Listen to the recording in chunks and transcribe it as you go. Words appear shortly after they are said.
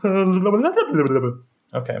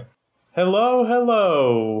Okay.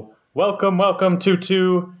 Hello. Welcome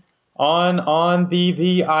to on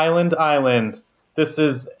the island. This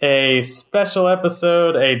is a special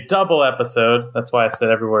episode, a double episode. That's why I said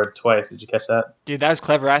every word twice. Did you catch that? Dude, that was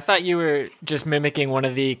clever. I thought you were just mimicking one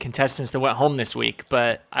of the contestants that went home this week,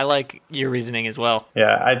 but I like your reasoning as well.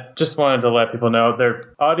 Yeah, I just wanted to let people know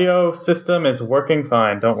their audio system is working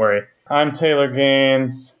fine. Don't worry. I'm Taylor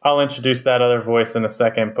Gaines. I'll introduce that other voice in a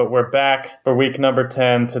second, but we're back for week number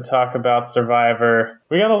 10 to talk about Survivor.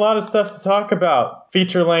 We got a lot of stuff to talk about.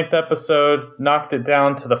 Feature-length episode, knocked it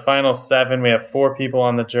down to the final 7. We have 4 people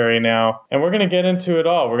on the jury now, and we're going to get into it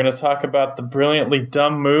all. We're going to talk about the brilliantly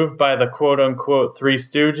dumb move by the quote-unquote Three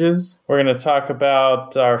Stooges. We're going to talk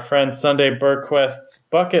about our friend Sunday Burquest's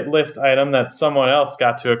bucket list item that someone else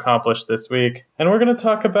got to accomplish this week. And we're going to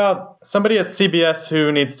talk about somebody at CBS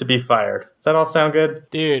who needs to be fired. Does that all sound good?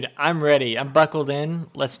 Dude, I'm ready. I'm buckled in.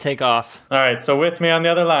 Let's take off. All right, so with me on the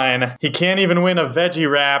other line, he can't even win a veggie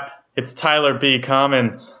wrap. It's Tyler B.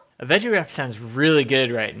 Commons. A veggie wrap sounds really good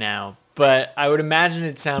right now, but I would imagine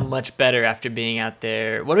it'd sound much better after being out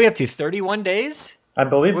there. What are we up to, 31 days? I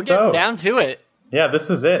believe We're so. getting down to it. Yeah, this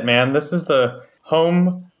is it, man. This is the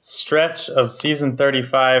home stretch of season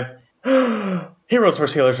 35. Heroes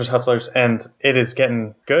vs. Healers vs. Hustlers, and it is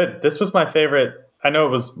getting good. This was my favorite. I know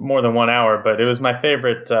it was more than 1 hour, but it was my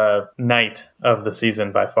favorite night of the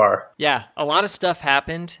season by far. Yeah, a lot of stuff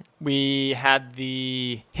happened. We had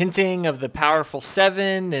the hinting of the Powerful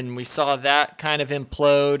Seven, and we saw that kind of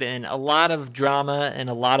implode, and a lot of drama and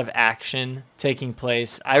a lot of action taking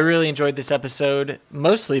place. I really enjoyed this episode,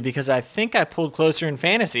 mostly because I think I pulled closer in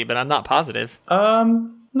fantasy, but I'm not positive.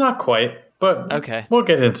 Not quite, but Okay. we'll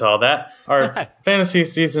get into all that. Our fantasy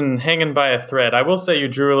season hanging by a thread. I will say you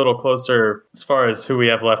drew a little closer as far as who we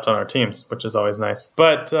have left on our teams, which is always nice.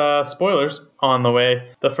 But spoilers on the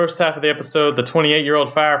way. The first half of the episode, the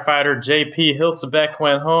 28-year-old firefighter J.P. Hilsebeck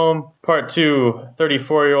went home. Part 2,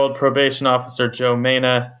 34-year-old probation officer Joe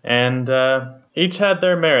Mena. And each had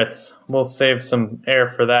their merits. We'll save some air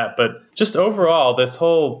for that. But just overall, this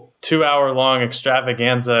whole 2-hour-long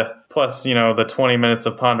extravaganza, plus, the 20 minutes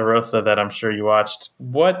of Ponderosa that I'm sure you watched.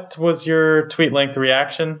 What was your tweet-length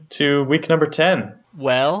reaction to week number 10?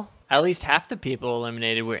 Well, at least half the people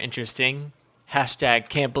eliminated were interesting. Hashtag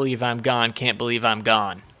can't believe I'm gone, can't believe I'm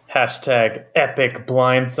gone. Hashtag epic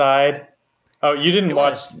blindside. Oh, you didn't It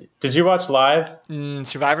watch... was. Did you watch live?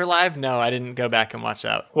 Survivor Live? No, I didn't go back and watch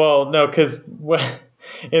that. Well, no, because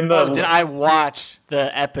in the... Oh, did I watch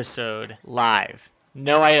the episode live?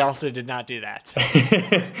 No, I also did not do that.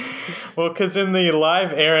 Well, because in the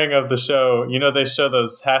live airing of the show, they show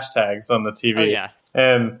those hashtags on the TV. Oh, yeah.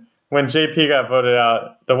 And when JP got voted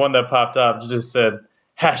out, the one that popped up just said,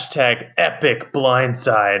 hashtag epic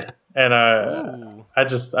blindside. And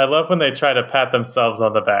I love when they try to pat themselves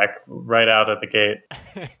on the back right out of the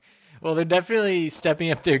gate. Well, they're definitely stepping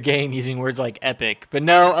up their game using words like epic. But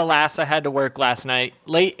no, alas, I had to work last night,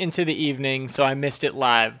 late into the evening, so I missed it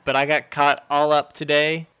live. But I got caught all up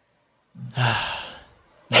today. I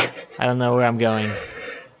don't know where I'm going.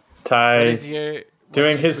 Ty What's doing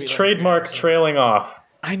your his tweet trademark reaction? trailing off.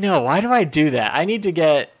 I know. Why do I do that? I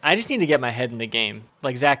just need to get my head in the game,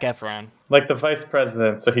 like Zac Efron. Like the vice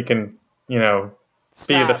president, so he can, be the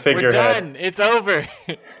Stop. We're figurehead. done. It's over.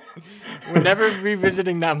 We're never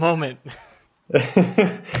revisiting that moment.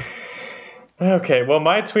 Okay, well,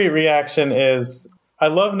 my tweet reaction is I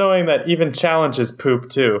love knowing that even challenges poop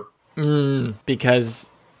too. Because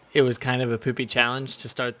it was kind of a poopy challenge to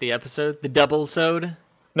start the episode, the double-sode.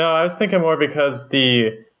 No, I was thinking more because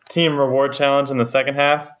the team reward challenge in the second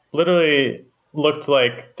half literally looked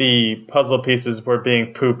like the puzzle pieces were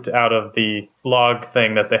being pooped out of the log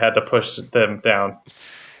thing that they had to push them down.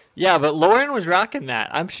 Yeah, but Lauren was rocking that.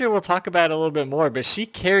 I'm sure we'll talk about it a little bit more, but she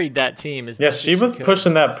carried that team as Yeah, best she as she was could.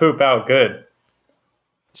 pushing that poop out good.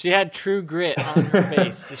 She had true grit on her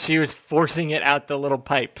face. She was forcing it out the little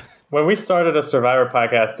pipe. When we started a Survivor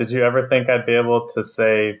podcast, did you ever think I'd be able to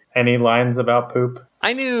say any lines about poop?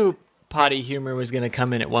 I knew potty humor was going to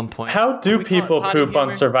come in at one point. How do Can we call it people potty poop on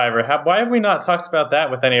humor? Survivor? Why have we not talked about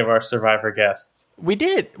that with any of our Survivor guests? We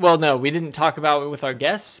did. Well, no, we didn't talk about it with our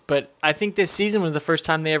guests, but I think this season was the first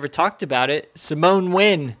time they ever talked about it. Simone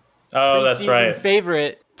Wynn, Oh, that's right.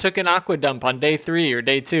 favorite, took an aqua dump on day 3 or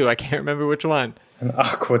day 2. I can't remember which one. An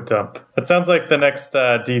aqua dump. That sounds like the next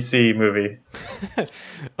DC movie.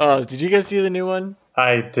 Oh, did you guys see the new one?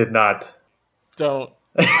 I did not. Don't.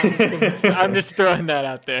 I'm just throwing that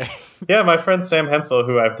out there. Yeah, my friend Sam Hensel,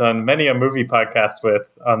 who I've done many a movie podcast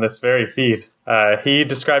with on this very feed, he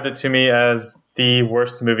described it to me as the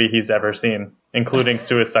worst movie he's ever seen, including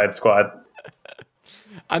Suicide Squad.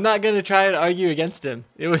 I'm not going to try to argue against him.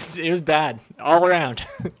 It was bad all around.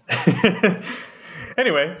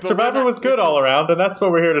 Anyway, But Survivor was good all around, and that's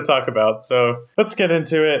what we're here to talk about. So let's get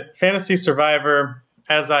into it. Fantasy Survivor,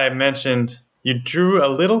 as I mentioned, you drew a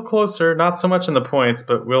little closer, not so much in the points,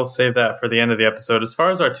 but we'll save that for the end of the episode. As far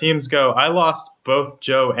as our teams go, I lost both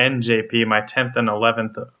Joe and JP, my 10th and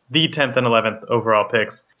 11th overall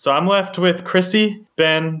picks. So I'm left with Chrissy,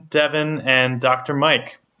 Ben, Devin, and Dr.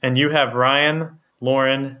 Mike. And you have Ryan,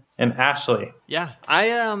 Lauren, and Ashley. Yeah,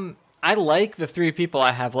 I like the three people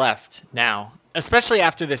I have left now, especially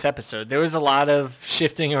after this episode. There was a lot of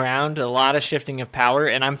shifting around, a lot of shifting of power,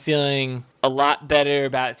 and I'm feeling a lot better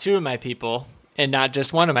about two of my people and not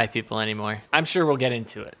just one of my people anymore. I'm sure we'll get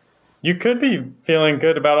into it. You could be feeling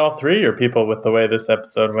good about all three of your people with the way this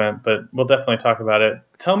episode went, but we'll definitely talk about it.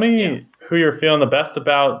 Tell me who you're feeling the best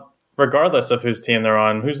about, regardless of whose team they're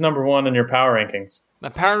on. Who's number one in your power rankings? My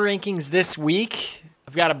power rankings this week,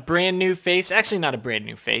 I've got a brand new face. Actually, not a brand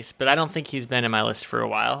new face, but I don't think he's been in my list for a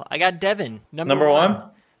while. I got Devin, number one.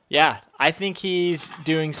 Yeah, I think he's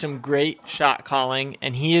doing some great shot calling,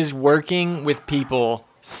 and he is working with people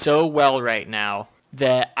so well right now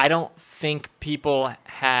that I don't think people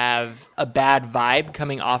have a bad vibe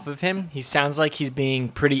coming off of him. He sounds like he's being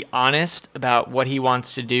pretty honest about what he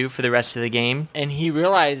wants to do for the rest of the game. And he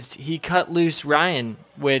realized he cut loose Ryan,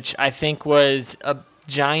 which I think was a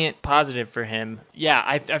giant positive for him. Yeah,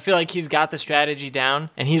 I feel like he's got the strategy down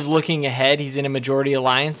and he's looking ahead. He's in a majority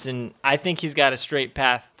alliance, and I think he's got a straight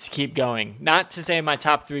path to keep going. Not to say my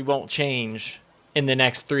top three won't change in the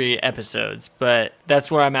next 3 episodes, but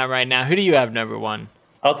that's where I'm at right now. Who do you have number one?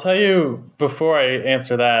 I'll tell you before I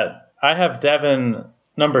answer that, I have Devin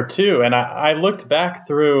number 2, and I looked back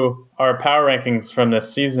through our power rankings from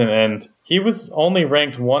this season, and he was only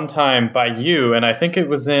ranked one time by you, and I think it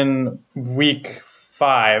was in week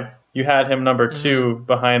 5. You had him number 2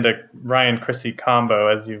 behind a Ryan Chrissy combo,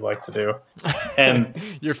 as you like to do. And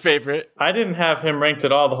your favorite. I didn't have him ranked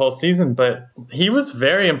at all the whole season, but he was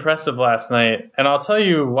very impressive last night. And I'll tell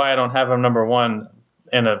you why I don't have him number 1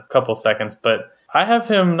 in a couple seconds. But I have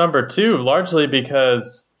him number 2 largely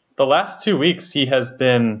because the last 2 weeks he has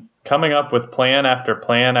been coming up with plan after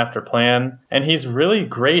plan after plan. And he's really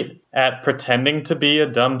great at pretending to be a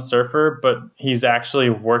dumb surfer, but he's actually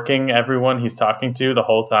working everyone he's talking to the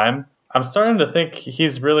whole time. I'm starting to think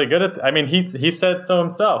he's really good at I mean, he said so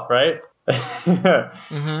himself, right?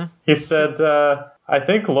 He said, I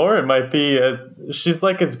think Lauren might be, she's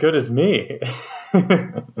like as good as me.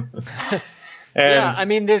 Yeah, I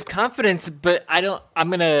mean, there's confidence, but I'm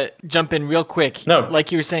going to jump in real quick. No.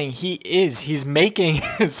 Like you were saying, he's making,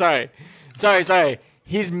 sorry.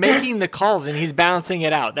 He's making the calls and he's balancing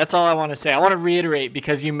it out. That's all I want to say. I want to reiterate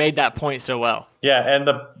because you made that point so well. Yeah, and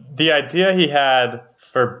the idea he had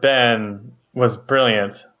for Ben was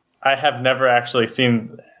brilliant. I have never actually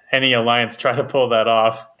seen any alliance try to pull that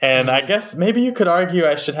off. And I guess maybe you could argue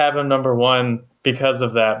I should have him number 1 because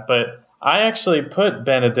of that. But I actually put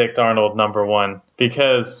Benedict Arnold number 1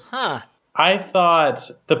 because I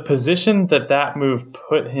thought the position that move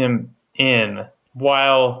put him in,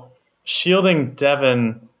 while shielding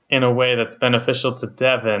Devin in a way that's beneficial to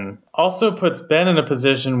Devin, also puts Ben in a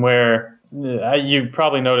position where you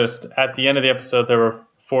probably noticed at the end of the episode there were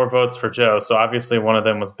 4 votes for Joe. So obviously one of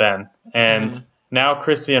them was Ben. And now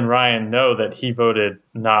Chrissy and Ryan know that he voted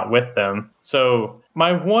not with them. So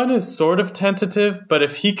my 1 is sort of tentative, but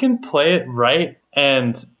if he can play it right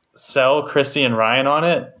and sell Chrissy and Ryan on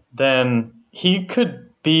it, then he could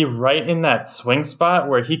be right in that swing spot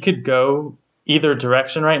where he could go either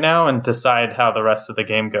direction right now and decide how the rest of the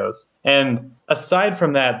game goes. And aside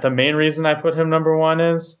from that, the main reason I put him number 1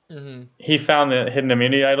 is he found the hidden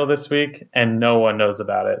immunity idol this week and no one knows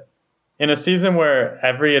about it. In a season where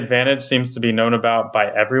every advantage seems to be known about by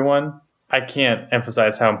everyone, I can't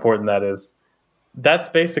emphasize how important that is. That's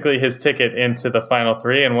basically his ticket into the final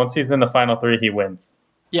 3, and once he's in the final 3, he wins.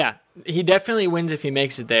 Yeah, he definitely wins if he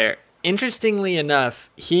makes it there. Interestingly enough,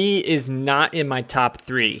 he is not in my top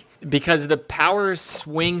 3 because the power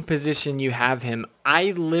swing position you have him.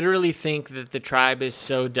 I literally think that the tribe is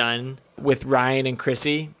so done with Ryan and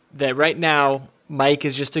Chrissy that right now Mike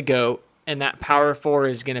is just a goat, and that power 4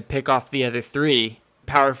 is going to pick off the other 3.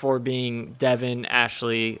 Power 4 being Devin,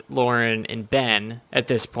 Ashley, Lauren, and Ben at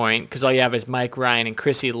this point, because all you have is Mike, Ryan, and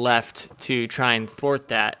Chrissy left to try and thwart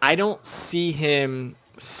that. I don't see him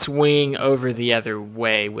swing over the other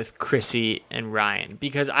way with Chrissy and Ryan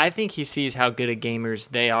because I think he sees how good of gamers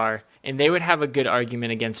they are and they would have a good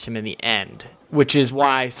argument against him in the end, which is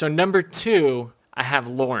why. So number 2, I have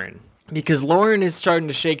Lauren because Lauren is starting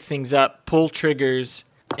to shake things up, pull triggers,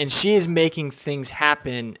 and she is making things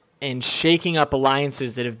happen and shaking up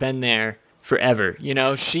alliances that have been there forever. You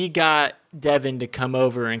know, she got Devin to come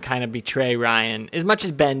over and kind of betray Ryan, as much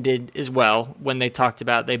as Ben did as well when they talked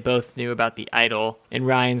about they both knew about the idol, and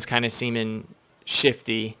Ryan's kind of seeming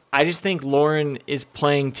shifty. I just think Lauren is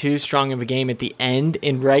playing too strong of a game at the end,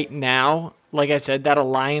 and right now, like I said, that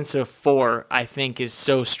alliance of 4 I think is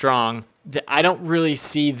so strong that I don't really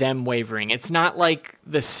see them wavering. It's not like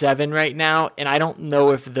the 7 right now, and I don't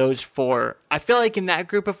know if those 4, I feel like in that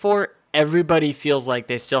group of 4, everybody feels like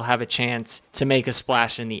they still have a chance to make a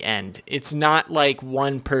splash in the end. It's not like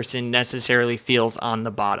one person necessarily feels on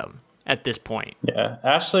the bottom at this point. Yeah,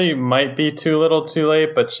 Ashley might be too little too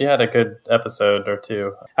late, but she had a good episode or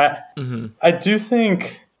two. I do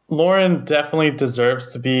think Lauren definitely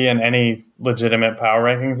deserves to be in any legitimate power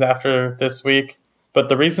rankings after this week. But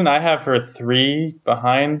the reason I have her 3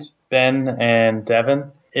 behind Ben and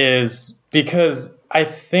Devin is because I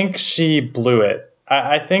think she blew it.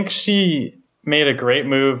 I think she made a great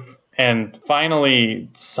move, and finally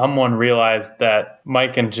someone realized that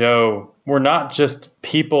Mike and Joe were not just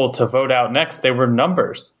people to vote out next, they were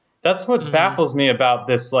numbers. That's what baffles me about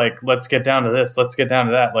this, like, let's get down to this, let's get down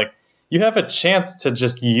to that. Like, you have a chance to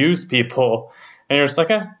just use people, and you're just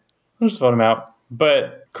like, I'll just vote them out.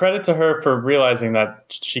 But credit to her for realizing that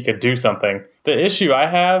she could do something. The issue I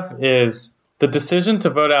have is the decision to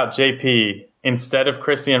vote out JP instead of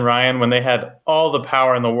Chrissy and Ryan when they had all the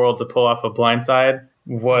power in the world to pull off a blindside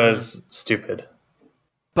was stupid.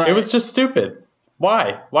 But It was just stupid.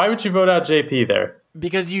 Why? Why would you vote out JP there?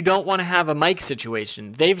 because you don't want to have a Mike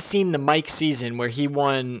situation. They've seen the Mike season where he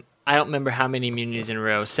won, I don't remember how many immunities in a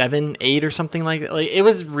row, 7, 8 or something like that. Like, it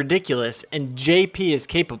was ridiculous, and JP is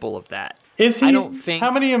capable of that. Is he? I don't think.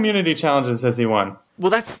 How many immunity challenges has he won? Well,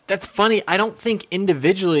 that's funny. I don't think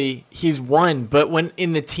individually he's won, but when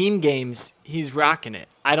in the team games he's rocking it.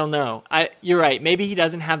 I don't know. You're right. Maybe he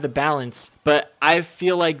doesn't have the balance, but I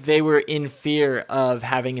feel like they were in fear of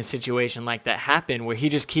having a situation like that happen where he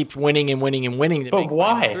just keeps winning and winning and winning to But make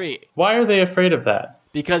Final 3. Why are they afraid of that?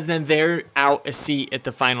 Because then they're out a seat at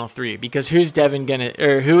the Final 3. Because who is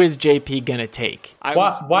JP gonna take?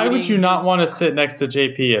 Why would you not want to sit next to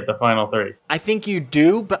JP at the Final 3? I think you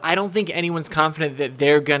do, but I don't think anyone's confident that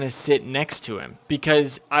they're going to sit next to him.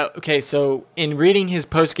 Because, so in reading his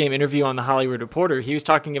post-game interview on The Hollywood Reporter, he was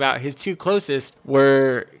talking about his 2 closest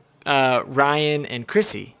were Ryan and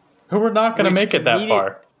Chrissy. Who were not going to make it that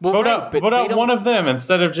far. Well, vote out one of them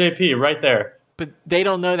instead of JP right there. But they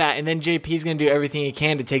don't know that, and then JP's going to do everything he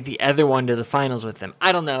can to take the other one to the finals with him.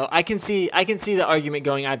 I don't know. I can see the argument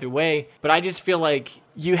going either way, but I just feel like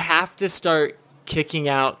you have to start kicking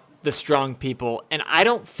out the strong people, and I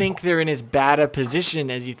don't think they're in as bad a position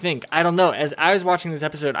as you think. I don't know. As I was watching this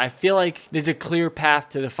episode, I feel like there's a clear path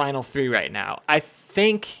to the Final 3 right now. I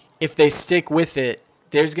think if they stick with it,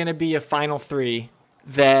 there's going to be a Final 3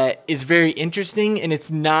 that is very interesting, and it's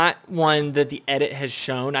not one that the edit has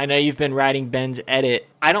shown. I know you've been writing Ben's edit.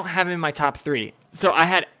 I don't have him in my top 3. So I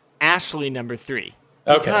had Ashley number 3.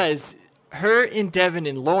 Because her and Devin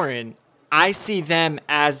and Lauren, I see them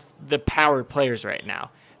as the power players right now.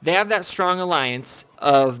 They have that strong alliance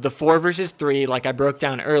of the 4 versus 3, like I broke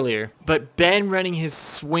down earlier. But Ben running his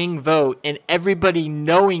swing vote and everybody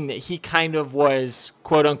knowing that he kind of was,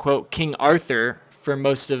 quote-unquote, King Arthur for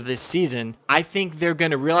most of this season, I think they're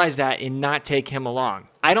going to realize that and not take him along.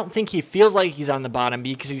 I don't think he feels like he's on the bottom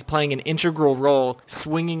because he's playing an integral role,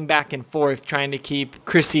 swinging back and forth, trying to keep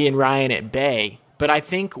Chrissy and Ryan at bay. But I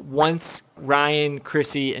think once Ryan,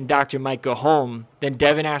 Chrissy, and Dr. Mike go home, then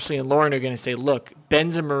Devin, Ashley, and Lauren are going to say, look,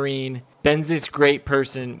 Ben's a Marine. Ben's this great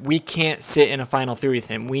person. We can't sit in a Final 3 with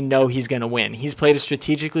him. We know he's going to win. He's played a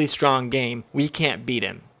strategically strong game. We can't beat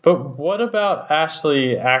him. But what about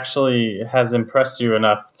Ashley actually has impressed you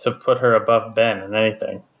enough to put her above Ben in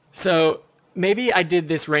anything? So maybe I did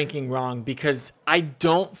this ranking wrong because I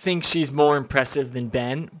don't think she's more impressive than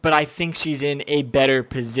Ben, but I think she's in a better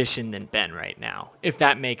position than Ben right now, if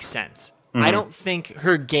that makes sense. I don't think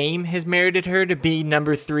her game has merited her to be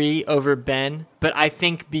number 3 over Ben, but I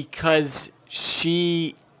think because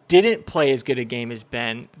she didn't play as good a game as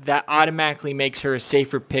Ben, that automatically makes her a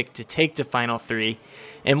safer pick to take to Final 3.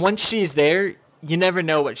 And once she's there, you never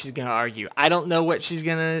know what she's going to argue. I don't know what she's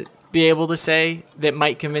going to be able to say that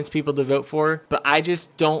might convince people to vote for her, but I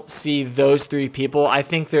just don't see those 3 people. I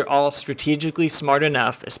think they're all strategically smart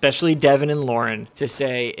enough, especially Devin and Lauren, to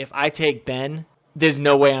say, if I take Ben, there's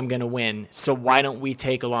no way I'm going to win, so why don't we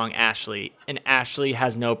take along Ashley? And Ashley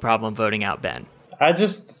has no problem voting out Ben.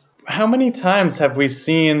 How many times have we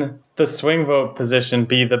seen the swing vote position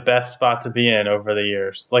be the best spot to be in over the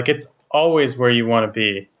years? Like, it's always where you want to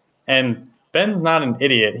be. And Ben's not an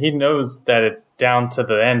idiot. He knows that it's down to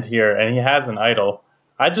the end here, and he has an idol.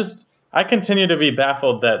 I continue to be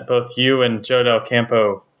baffled that both you and Joe Del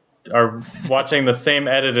Campo are watching the same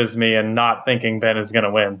edit as me and not thinking Ben is going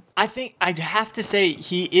to win. I think I'd have to say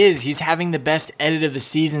he is. He's having the best edit of the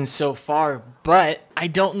season so far, but I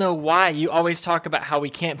don't know why. You always talk about how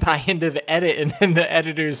we can't buy into the edit and then the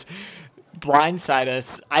editors blindside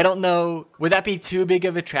us. I don't know. Would that be too big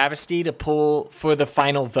of a travesty to pull for the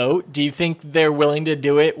final vote? Do you think they're willing to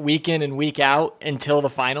do it week in and week out until the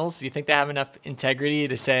finals? Do you think they have enough integrity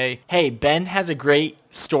to say, hey, Ben has a great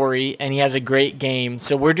story and he has a great game,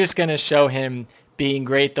 so we're just going to show him being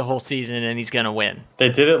great the whole season and he's going to win? They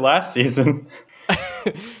did it last season.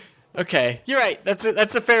 Okay, you're right.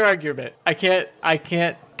 That's a fair argument. I can't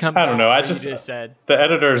come I don't know. what you just said. The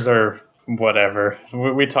editors are whatever.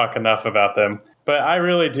 We talk enough about them. But I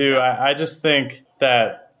really do. I just think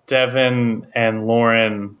that Devin and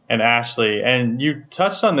Lauren and Ashley, and you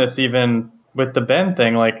touched on this even with the Ben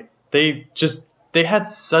thing, like they had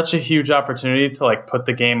such a huge opportunity to like put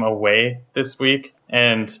the game away this week,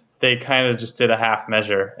 and they kind of just did a half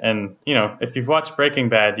measure. And, you know, if you've watched Breaking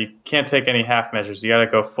Bad, you can't take any half measures. You got to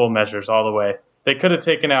go full measures all the way. They could have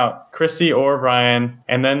taken out Chrissy or Ryan,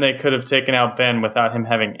 and then they could have taken out Ben without him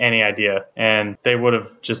having any idea, and they would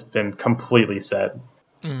have just been completely set.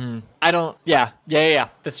 Yeah,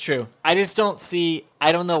 that's true. I just don't see,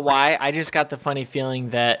 I don't know why. I just got the funny feeling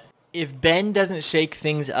that if Ben doesn't shake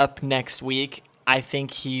things up next week, I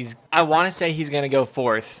want to say he's going to go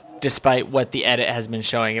fourth, despite what the edit has been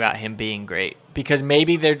showing about him being great. Because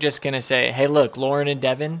maybe they're just going to say, hey, look, Lauren and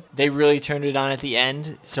Devin, they really turned it on at the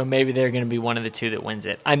end, so maybe they're going to be one of the two that wins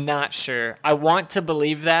it. I'm not sure. I want to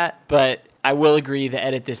believe that, but I will agree the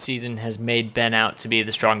edit this season has made Ben out to be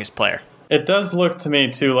the strongest player. It does look to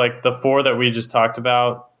me, too, like the four that we just talked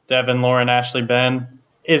about, Devin, Lauren, Ashley, Ben,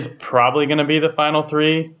 is probably going to be the final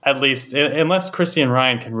three, at least, unless Chrissy and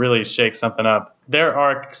Ryan can really shake something up. Their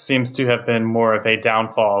arc seems to have been more of a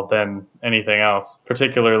downfall than anything else,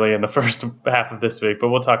 particularly in the first half of this week, but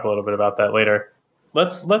we'll talk a little bit about that later.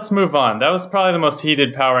 Let's move on. That was probably the most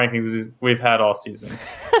heated power rankings we've had all season.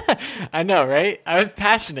 I know, right? I was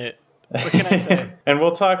passionate. What can I say? And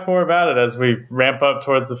we'll talk more about it as we ramp up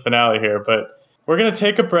towards the finale here, but we're going to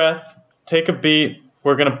take a breath, take a beat.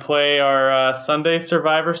 We're going to play our Sunday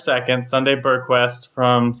Survivor second, Sunday Burquest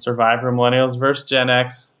from Survivor Millennials vs. Gen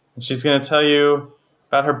X. And she's going to tell you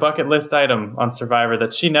about her bucket list item on Survivor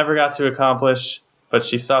that she never got to accomplish, but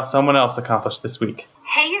she saw someone else accomplish this week.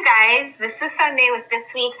 Hey you guys, this is Sunday with this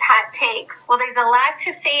week's Hot Takes. Well, there's a lot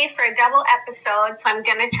to say for a double episode, so I'm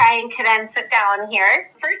going to try and condense it down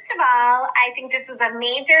here. First of all, I think this is a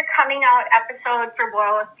major coming out episode for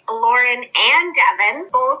both Lauren and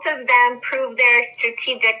Devin. Both of them proved their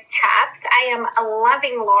strategic chops. I am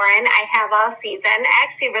loving Lauren. I have all season. I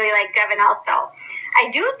actually really like Devin also.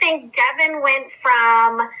 I do think Devin went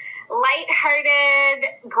from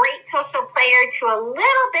lighthearted, great social player to a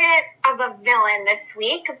little bit of a villain this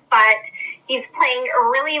week, but he's playing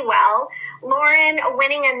really well. Lauren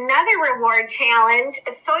winning another reward challenge.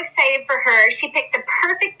 So excited for her. She picked the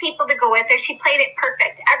perfect people to go with her. She played it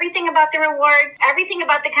perfect. Everything about the rewards, everything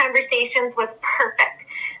about the conversations was perfect.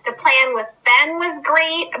 The plan with Ben was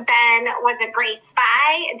great. Ben was a great spy,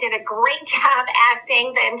 did a great job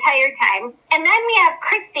acting the entire time. And then we have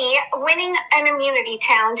Christy winning an immunity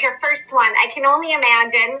challenge, her first one. I can only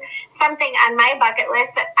imagine something on my bucket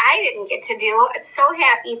list that I didn't get to do. So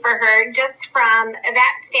happy for her just from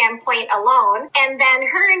that standpoint alone. And then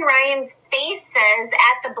her and Ryan's faces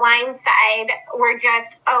at the blind side were just,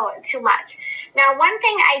 too much. Now, one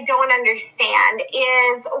thing I don't understand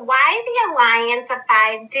is why the Alliance of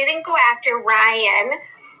Five didn't go after Ryan,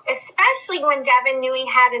 especially when Devin knew he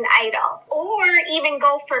had an idol, or even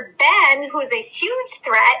go for Ben, who's a huge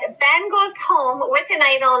threat. Ben goes home with an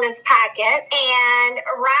idol in his pocket, and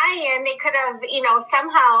Ryan, they could have,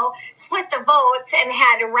 somehow split the votes and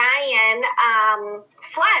had Ryan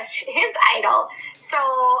flush his idol. So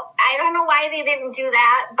I don't know why they didn't do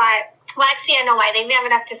that, but well, actually, I know why. They didn't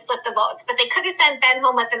have enough to split the votes. But they could have sent Ben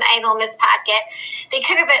home with an idol in his pocket. They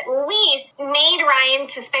could have at least made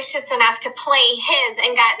Ryan suspicious enough to play his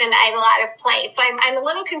and gotten an idol out of play. So I'm a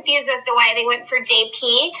little confused as to why they went for JP.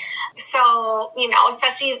 So,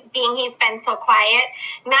 especially being he's been so quiet.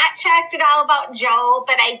 Not shocked at all about Joe,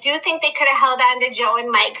 but I do think they could have held on to Joe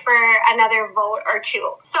and Mike for another vote or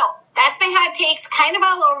two. So That's my hot takes, kind of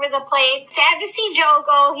all over the place. Sad to see Joe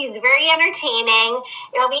go. He's very entertaining.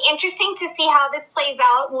 It'll be interesting to see how this plays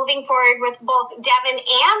out moving forward with both Devin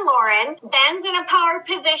and Lauren. Ben's in a power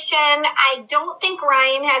position. I don't think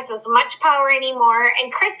Ryan has as much power anymore, and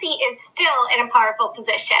Chrissy is still in a powerful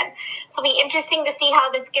position. So it'll be interesting to see how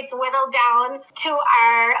this gets whittled down to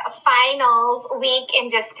our finals week in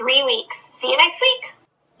just 3 weeks. See you next week.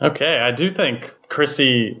 Okay, I do think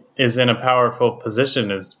Chrissy is in a powerful position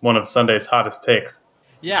is one of Sunday's hottest takes.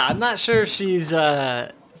 Yeah, I'm not sure she's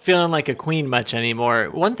feeling like a queen much anymore.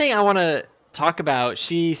 One thing I want to talk about,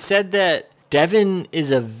 she said that Devin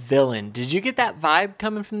is a villain. Did you get that vibe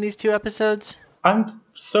coming from these 2 episodes? I'm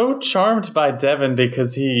so charmed by Devin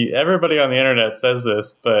because everybody on the internet says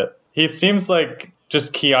this, but he seems like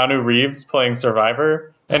just Keanu Reeves playing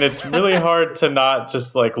Survivor, and it's really hard to not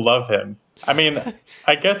just like love him. I mean,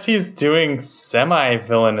 I guess he's doing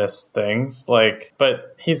semi-villainous things,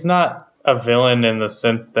 but he's not a villain in the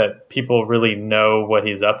sense that people really know what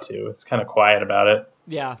he's up to. It's kind of quiet about it.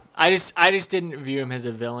 Yeah, I just didn't view him as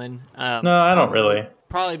a villain. No, I don't really.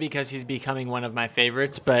 Probably because he's becoming one of my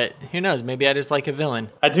favorites, but who knows? Maybe I just like a villain.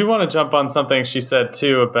 I do want to jump on something she said,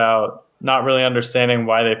 too, about not really understanding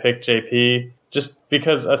why they picked JP. Just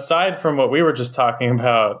because aside from what we were just talking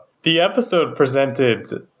about, the episode presented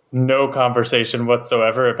no conversation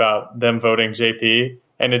whatsoever about them voting JP,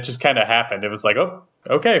 and it just kind of happened. It was like, oh,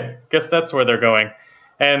 okay, guess that's where they're going.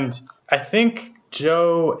 And I think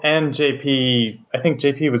Joe and JP, I think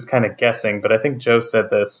JP was kind of guessing, but I think Joe said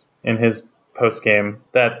this in his post-game,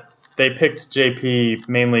 that they picked JP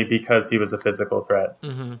mainly because he was a physical threat.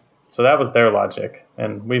 Mm-hmm. So that was their logic,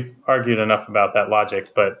 and we've argued enough about that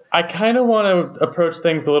logic, but I kind of want to approach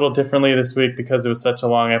things a little differently this week because it was such a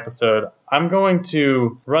long episode. I'm going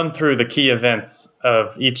to run through the key events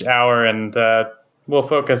of each hour, and we'll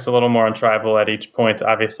focus a little more on Tribal at each point,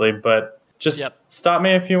 obviously, but just stop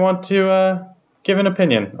me if you want to give an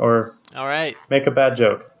opinion or all right, make a bad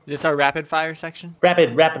joke. Is this our rapid fire section?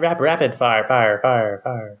 Rapid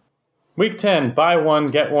fire. Week 10, buy one,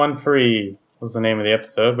 get one free was the name of the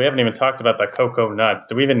episode. We haven't even talked about the cocoa nuts.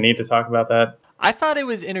 Do we even need to talk about that? I thought it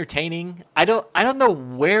was entertaining. I don't know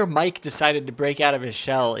where Mike decided to break out of his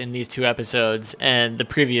shell in these 2 episodes and the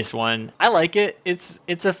previous one. I like it.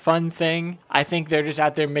 It's a fun thing. I think they're just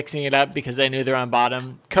out there mixing it up because they knew they're on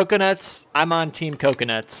bottom. Coconuts, I'm on team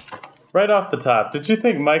coconuts. Right off the top, did you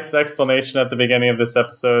think Mike's explanation at the beginning of this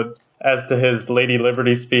episode as to his Lady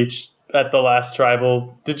Liberty speech at the last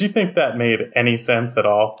Tribal, did you think that made any sense at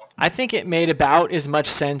all? I think it made about as much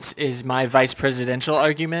sense as my vice presidential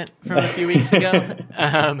argument from a few weeks ago.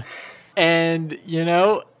 And,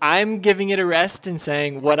 I'm giving it a rest and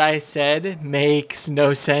saying what I said makes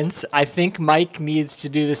no sense. I think Mike needs to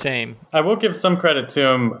do the same. I will give some credit to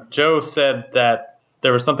him. Joe said that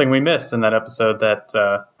there was something we missed in that episode that,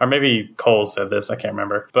 or maybe Cole said this, I can't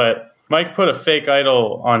remember. But Mike put a fake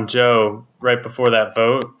idol on Joe right before that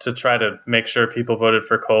vote to try to make sure people voted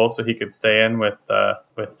for Cole so he could stay in with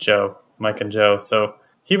Joe, Mike and Joe. So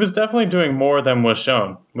he was definitely doing more than was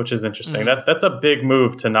shown, which is interesting. Mm-hmm. That's a big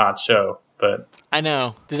move to not show. But I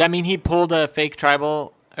know. Does that mean he pulled a fake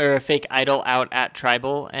Tribal or a fake idol out at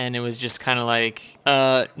Tribal and it was just kind of like,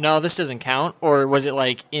 no, this doesn't count? Or was it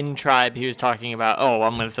like in Tribe he was talking about, oh,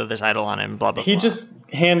 I'm going to throw this idol on him, blah, blah, blah? He just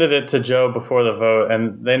handed it to Joe before the vote,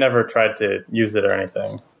 and they never tried to use it or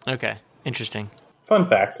anything. Okay, interesting. Fun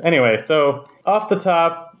fact. Anyway, so off the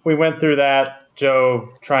top, we went through that.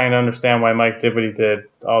 Joe trying to understand why Mike did what he did,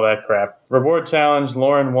 all that crap. Reward challenge,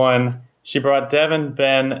 Lauren won. She brought Devin,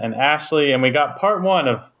 Ben, and Ashley, and we got part 1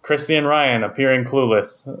 of Chrissy and Ryan appearing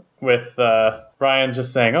clueless, with Ryan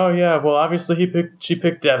just saying, oh yeah, well obviously she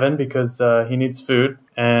picked Devin because he needs food,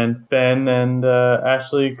 and Ben and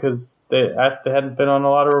Ashley because they hadn't been on a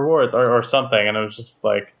lot of rewards or something, and it was just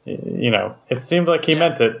like, it seemed like he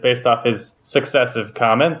meant it based off his successive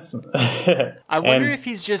comments. I wonder if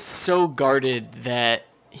he's just so guarded that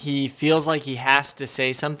he feels like he has to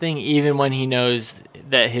say something even when he knows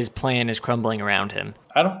that his plan is crumbling around him.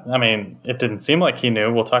 It didn't seem like he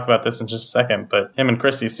knew. We'll talk about this in just a second, but him and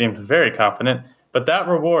Chrissy seemed very confident. But that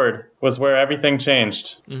reward was where everything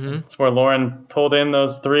changed. Mm-hmm. It's where Lauren pulled in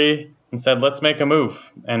those 3 and said, let's make a move.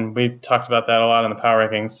 And we talked about that a lot in the power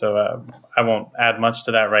rankings, so I won't add much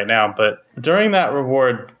to that right now. But during that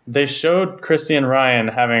reward, they showed Chrissy and Ryan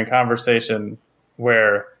having a conversation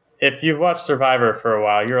where if you've watched Survivor for a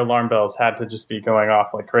while, your alarm bells had to just be going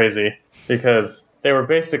off like crazy because they were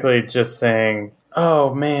basically just saying,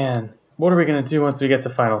 oh man, what are we going to do once we get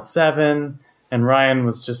to Final 7? And Ryan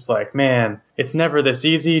was just like, man, it's never this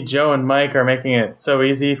easy. Joe and Mike are making it so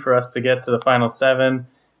easy for us to get to the Final 7.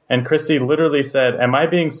 And Chrissy literally said, "Am I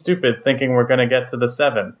being stupid thinking we're going to get to the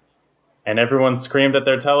 7?" And everyone screamed at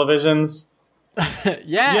their televisions,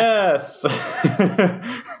 Yes, "Yes!"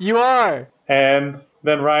 you are. And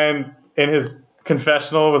then Ryan, in his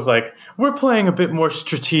confessional, was like, "We're playing a bit more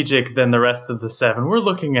strategic than the rest of the 7. We're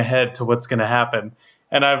looking ahead to what's going to happen."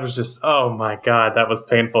 And I was just, oh my God, that was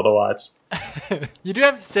painful to watch. You do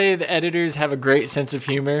have to say the editors have a great sense of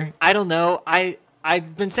humor. I don't know.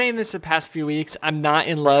 I've been saying this the past few weeks. I'm not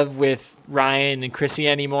in love with Ryan and Chrissy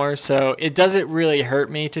anymore, so it doesn't really hurt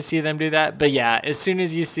me to see them do that. But yeah, as soon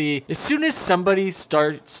as somebody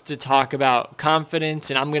starts to talk about confidence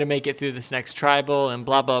and I'm going to make it through this next tribal and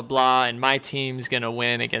blah, blah, blah, and my team's going to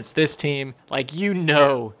win against this team, like, you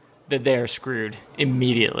know that they're screwed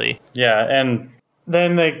immediately. Yeah, and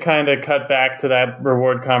then they kind of cut back to that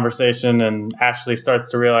reward conversation, and Ashley starts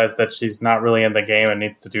to realize that she's not really in the game and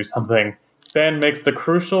needs to do something. Ben makes the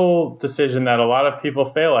crucial decision that a lot of people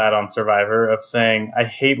fail at on Survivor of saying, "I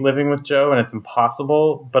hate living with Joe and it's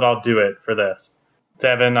impossible, but I'll do it for this."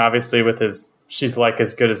 Devin, obviously, with his "she's like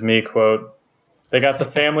as good as me" quote. They got the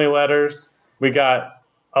family letters. We got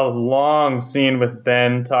a long scene with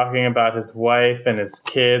Ben talking about his wife and his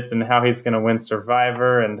kids and how he's going to win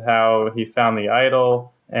Survivor and how he found the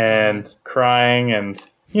idol and crying and,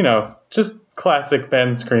 just classic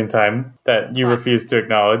Ben screen time that you refuse to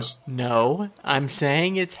acknowledge. No, I'm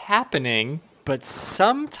saying it's happening, but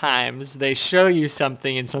sometimes they show you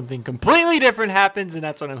something and something completely different happens, and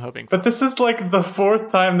that's what I'm hoping for. But this is like the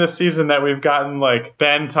 4th time this season that we've gotten like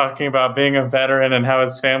Ben talking about being a veteran and how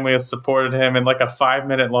his family has supported him in like a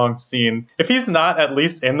 5-minute long scene. If he's not at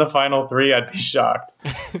least in the final 3, I'd be shocked.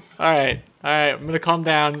 All right, I'm going to calm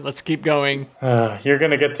down. Let's keep going. You're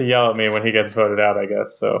going to get to yell at me when he gets voted out, I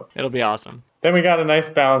guess, so. It'll be awesome. Then we got a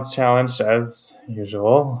nice balance challenge, as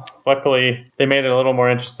usual. Luckily, they made it a little more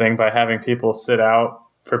interesting by having people sit out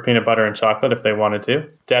for peanut butter and chocolate if they wanted to.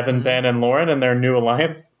 Devin, Ben, and Lauren and their new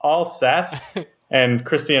alliance all sat, and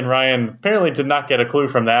Chrissy and Ryan apparently did not get a clue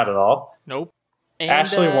from that at all. Nope. And,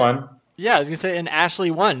 Ashley won. Yeah, I was going to say, and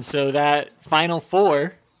Ashley won, so that final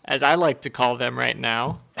 4, as I like to call them right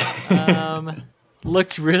now,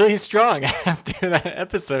 looked really strong after that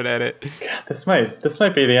episode edit. God, this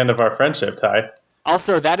might be the end of our friendship, Ty.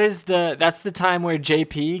 Also, that's the time where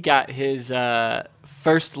JP got his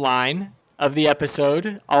first line of the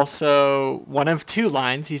episode. Also, one of 2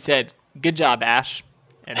 lines. He said, "Good job, Ash,"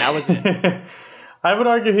 and that was it. I would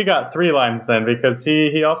argue he got 3 lines then, because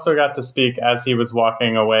he also got to speak as he was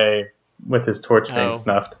walking away with his torch being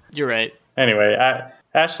snuffed. You're right. Anyway,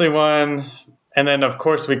 Ashley won. And then, of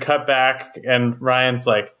course, we cut back, and Ryan's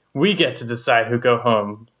like, "We get to decide who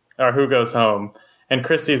goes home." And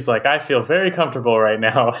Christy's like, "I feel very comfortable right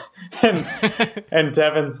now." and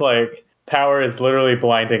Devin's like, "Power is literally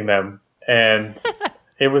blinding them." And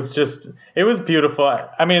it was beautiful.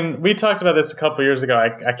 I mean, we talked about this a couple years ago. I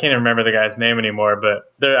can't even remember the guy's name anymore,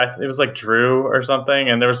 but it was like Drew or something.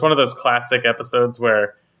 And there was one of those classic episodes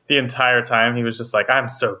where the entire time he was just like, "I'm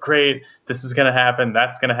so great. This is going to happen.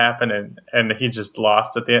 That's going to happen." And he just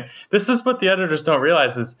lost at the end. This is what the editors don't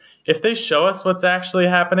realize is if they show us what's actually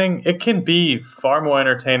happening, it can be far more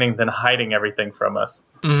entertaining than hiding everything from us.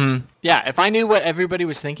 Mm-hmm. Yeah, if I knew what everybody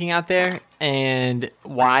was thinking out there and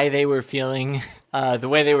why they were feeling the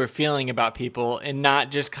way they were feeling about people and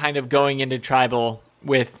not just kind of going into tribal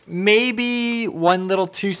with maybe one little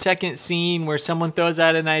 2-second scene where someone throws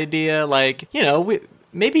out an idea like,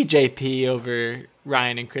 maybe JP over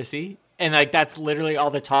Ryan and Chrissy. And like that's literally all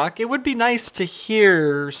the talk. It would be nice to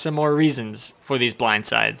hear some more reasons for these blind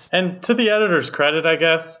sides. And to the editor's credit, I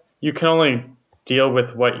guess, you can only deal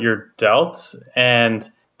with what you're dealt. And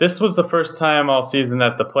this was the first time all season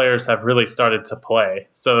that the players have really started to play.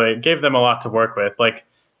 So it gave them a lot to work with. Like,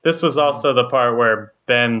 this was also the part where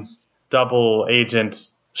Ben's double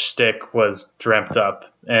agent shtick was dreamt up.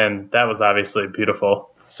 And that was obviously beautiful.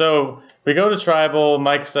 So we go to tribal.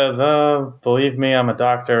 Mike says, "Believe me, I'm a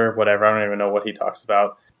doctor." Whatever. I don't even know what he talks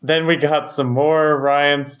about. Then we got some more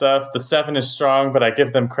Ryan stuff. The 7 is strong, but I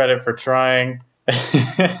give them credit for trying.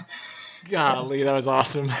 Golly, that was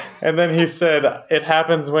awesome. And then he said, "It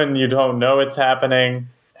happens when you don't know it's happening."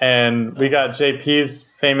 And we got JP's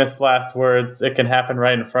famous last words, "It can happen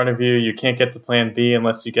right in front of you. You can't get to plan B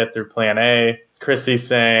unless you get through plan A." Chrissy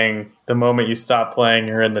saying, "The moment you stop playing,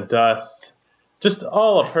 you're in the dust." Just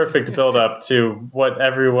all a perfect build-up to what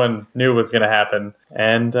everyone knew was going to happen.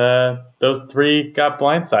 And those 3 got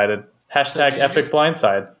blindsided. Hashtag epic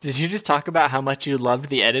blindside. Did you just talk about how much you loved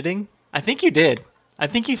the editing? I think you did. I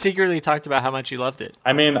think you secretly talked about how much you loved it.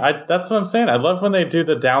 I mean, that's what I'm saying. I love when they do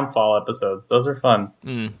the downfall episodes. Those are fun.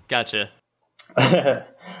 Gotcha.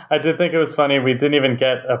 I did think it was funny. We didn't even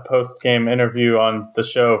get a post-game interview on the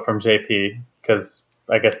show from JP because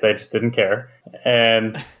I guess they just didn't care.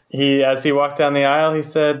 And as he walked down the aisle, he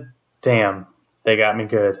said, "Damn, they got me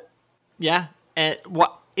good." Yeah, and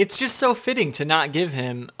it's just so fitting to not give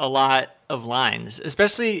him a lot of lines,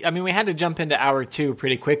 especially, I mean, we had to jump into hour 2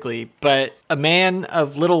 pretty quickly, but a man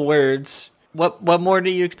of little words, what more do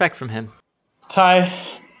you expect from him? Ty,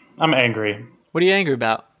 I'm angry. What are you angry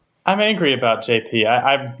about? I'm angry about JP.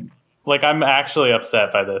 I'm actually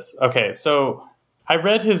upset by this. Okay, so I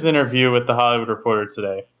read his interview with the Hollywood Reporter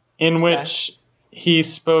today, in which he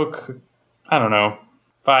spoke, I don't know,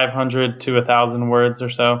 500 to 1,000 words or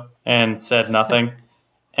so, and said nothing.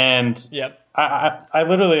 And Yep. I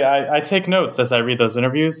literally take notes as I read those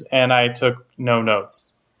interviews, and I took no notes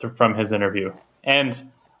from his interview. And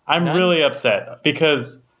I'm None? really upset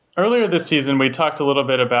because earlier this season we talked a little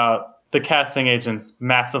bit about the casting agents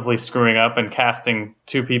massively screwing up and casting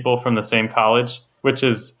 2 people from the same college, which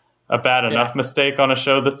is a bad enough mistake on a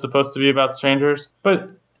show that's supposed to be about strangers. But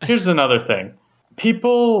here's another thing.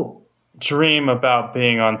 People dream about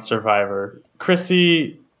being on Survivor.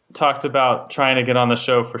 Chrissy talked about trying to get on the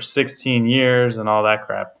show for 16 years and all that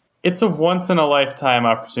crap. It's a once-in-a-lifetime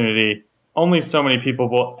opportunity. Only so many people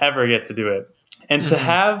will ever get to do it. And to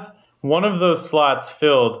have one of those slots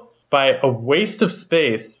filled by a waste of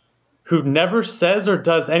space who never says or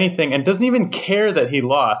does anything and doesn't even care that he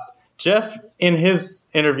lost. Jeff, in his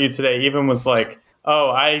interview today, even was like, "Oh,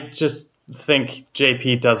 I just think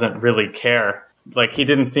JP doesn't really care." Like, he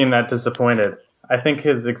didn't seem that disappointed. I think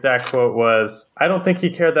his exact quote was, "I don't think he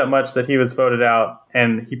cared that much that he was voted out,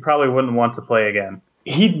 and he probably wouldn't want to play again."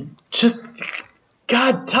 He just...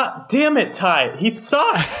 God damn it, Ty. He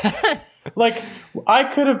sucks. Like, I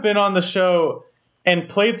could have been on the show and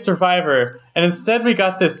played Survivor, and instead we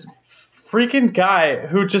got this freaking guy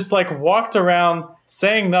who just, like, walked around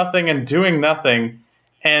saying nothing and doing nothing,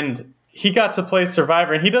 and he got to play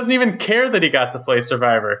Survivor, and he doesn't even care that he got to play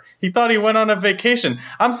Survivor. He thought he went on a vacation.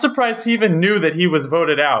 I'm surprised he even knew that he was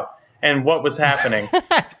voted out and what was happening.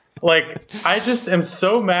 Like, I just am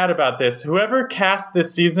so mad about this. Whoever cast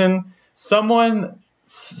this season,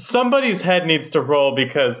 somebody's head needs to roll,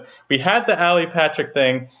 because we had the Ali Patrick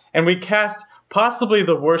thing, and we cast possibly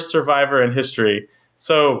the worst Survivor in history.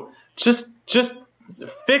 So just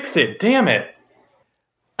fix it. Damn it.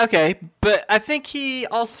 Okay, but I think he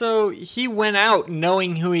went out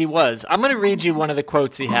knowing who he was. I'm going to read you one of the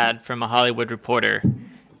quotes he had from a Hollywood Reporter.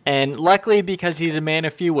 And luckily, because he's a man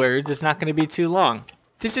of few words, it's not going to be too long.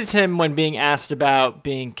 This is him when being asked about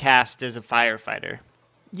being cast as a firefighter.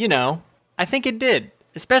 "You know, I think it did,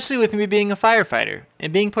 especially with me being a firefighter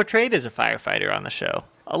and being portrayed as a firefighter on the show.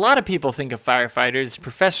 A lot of people think of firefighters as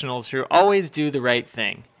professionals who always do the right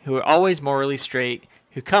thing, who are always morally straight,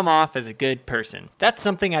 who come off as a good person. That's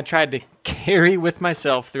something I tried to carry with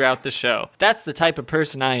myself throughout the show. That's the type of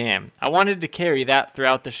person I am. I wanted to carry that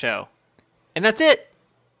throughout the show." And that's it.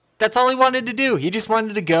 That's all he wanted to do. He just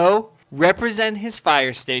wanted to go, represent his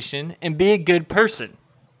fire station, and be a good person.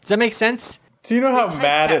 Does that make sense? Do you know how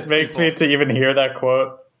mad it makes me to even hear that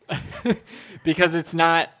quote? Because it's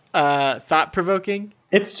not thought-provoking?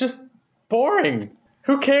 It's just boring.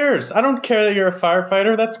 Who cares? I don't care that you're a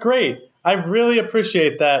firefighter. That's great. I really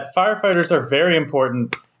appreciate that. Firefighters are very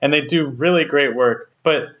important, and they do really great work.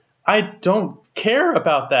 But I don't care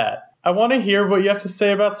about that. I want to hear what you have to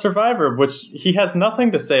say about Survivor, which he has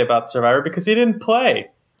nothing to say about Survivor because he didn't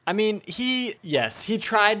play. I mean, he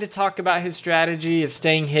tried to talk about his strategy of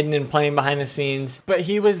staying hidden and playing behind the scenes, but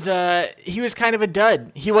he was kind of a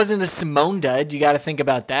dud. He wasn't a Simone dud. You got to think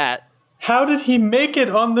about that. How did he make it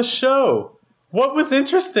on the show? What was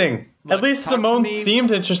interesting? Look, at least Simone seemed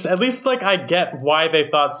interesting. At least, like, I get why they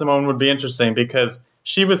thought Simone would be interesting, because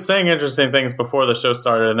she was saying interesting things before the show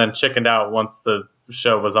started and then chickened out once the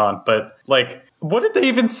show was on. But, like, what did they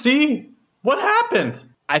even see? What happened?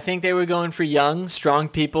 I think they were going for young, strong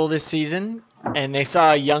people this season, and they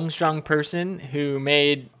saw a young, strong person who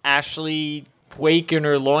made Ashley quake in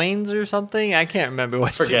her loins or something. I can't remember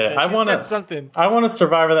what she said. She said something. I want a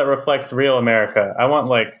Survivor that reflects real America. I want,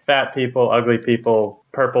 like, fat people, ugly people,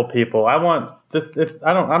 purple people. I want this.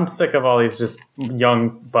 I'm sick of all these just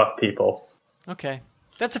young, buff people. Okay.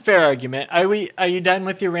 That's a fair argument. Are you done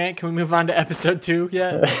with your rant? Can we move on to episode 2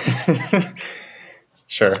 yet?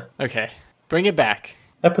 Sure. Okay. Bring it back.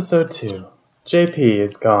 Episode 2. JP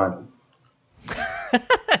is gone.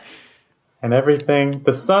 And everything,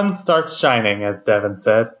 the sun starts shining, as Devin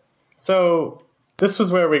said. So this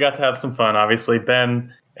was where we got to have some fun. Obviously,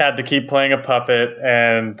 Ben had to keep playing a puppet,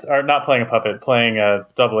 or not playing a puppet, playing a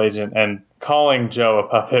double agent, and calling Joe a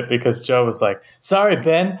puppet because Joe was like, "Sorry,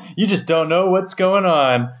 Ben, you just don't know what's going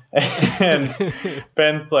on." And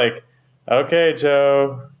Ben's like, "Okay,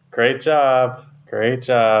 Joe, great job. Great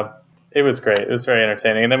job." It was great. It was very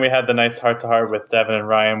entertaining. And then we had the nice heart-to-heart with Devin and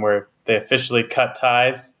Ryan where they officially cut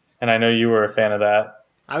ties. And I know you were a fan of that.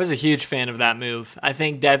 I was a huge fan of that move. I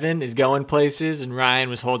think Devin is going places and Ryan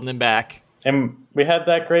was holding him back. And we had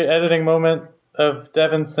that great editing moment of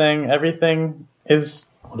Devin saying everything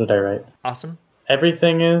is... What did I write? Awesome.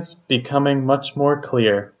 Everything is becoming much more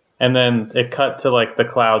clear. And then it cut to like the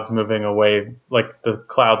clouds moving away, like the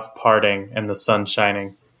clouds parting and the sun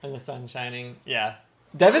shining. And the sun shining, yeah.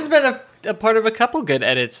 Devin's been a part of a couple good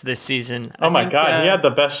edits this season. Oh my God, he had the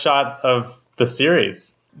best shot of the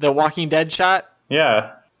series. The Walking Dead shot?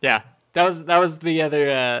 Yeah. Yeah. That was the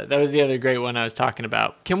other great one I was talking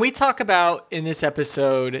about. Can we talk about in this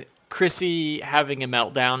episode Chrissy having a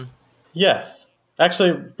meltdown? Yes.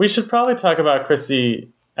 Actually, we should probably talk about Chrissy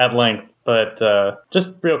at length, but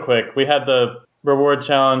just real quick, we had the reward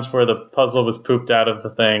challenge where the puzzle was pooped out of the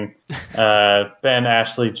thing. Ben,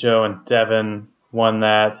 Ashley, Joe, and Devin won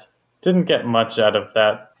that. Didn't get much out of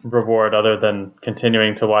that reward other than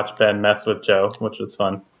continuing to watch Ben mess with Joe, which was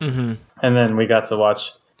fun. Mm-hmm. And then we got to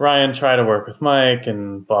watch Ryan try to work with Mike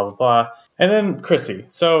and blah, blah, blah. And then Chrissy.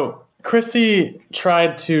 So Chrissy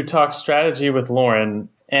tried to talk strategy with Lauren,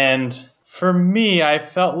 and for me, I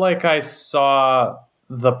felt like I saw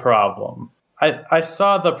the problem. I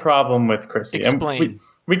saw the problem with Chrissy. Explain. And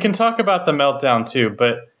we can talk about the meltdown too,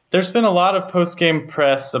 but there's been a lot of post-game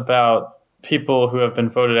press about people who have been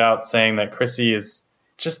voted out saying that Chrissy is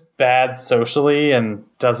just bad socially and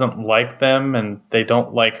doesn't like them and they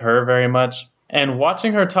don't like her very much. And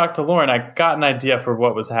watching her talk to Lauren, I got an idea for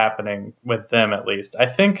what was happening with them at least. I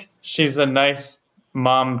think she's a nice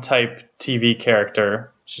mom-type TV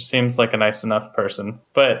character. She seems like a nice enough person.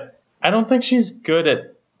 But I don't think she's good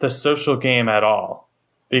at the social game at all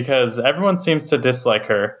because everyone seems to dislike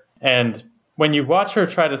her. And when you watch her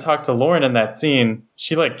try to talk to Lauren in that scene,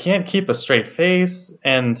 she like can't keep a straight face.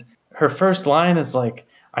 And her first line is like,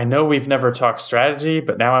 "I know we've never talked strategy,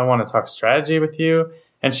 but now I want to talk strategy with you."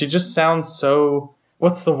 And she just sounds so,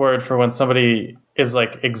 what's the word for when somebody is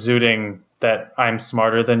like exuding that I'm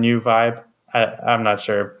smarter than you vibe? I'm not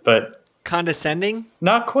sure, but condescending?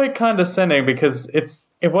 Not quite condescending because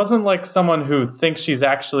it wasn't like someone who thinks she's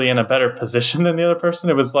actually in a better position than the other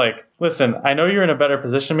person. It was like, listen, I know you're in a better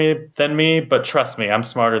position than me, but trust me, I'm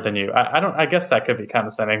smarter than you. I guess that could be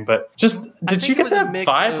condescending, but just did you get that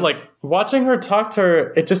vibe? Like watching her talk to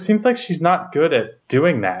her, it just seems like she's not good at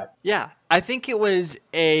doing that. Yeah. I think it was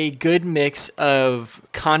a good mix of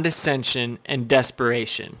condescension and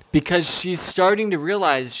desperation because she's starting to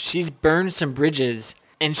realize she's burned some bridges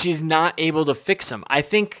and she's not able to fix them. I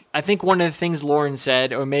think one of the things Lauren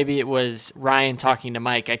said, or maybe it was Ryan talking to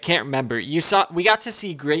Mike, I can't remember. We got to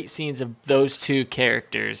see great scenes of those two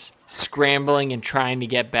characters scrambling and trying to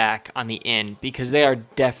get back on the in because they are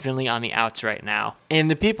definitely on the outs right now. And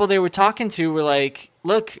the people they were talking to were like,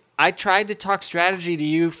 look, I tried to talk strategy to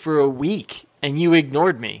you for a week and you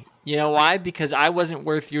ignored me. You know why? Because I wasn't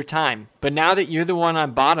worth your time. But now that you're the one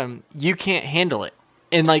on bottom, you can't handle it.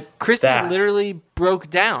 And like Chrissy literally broke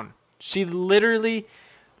down. She literally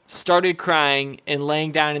started crying and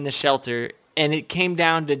laying down in the shelter. And it came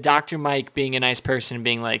down to Dr. Mike being a nice person and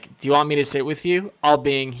being like, do you want me to sit with you?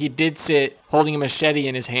 He did sit holding a machete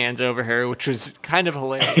in his hands over her, which was kind of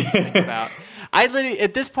hilarious to think about.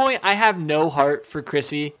 At this point, I have no heart for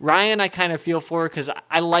Chrissy. Ryan, I kind of feel for because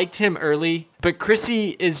I liked him early. But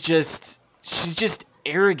Chrissy she's just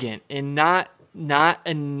arrogant and not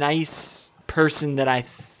a nice person that I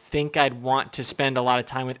think I'd want to spend a lot of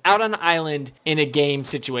time with out on an island in a game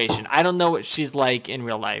situation. I don't know what she's like in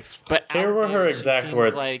real life, but here were her exact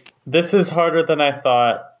words. Like, this is harder than I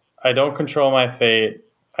thought. I don't control my fate.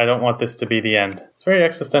 I don't want this to be the end. It's very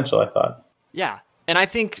existential, I thought. Yeah, and I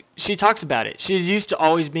think she talks about it. She's used to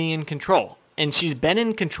always being in control. And she's been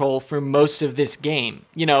in control for most of this game.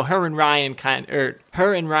 You know, her and Ryan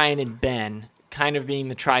and Ben kind of being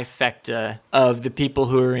the trifecta of the people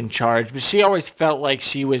who are in charge, but she always felt like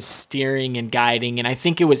she was steering and guiding, and I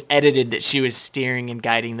think it was edited that she was steering and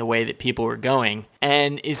guiding the way that people were going.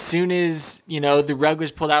 And as soon as, the rug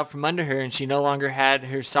was pulled out from under her and she no longer had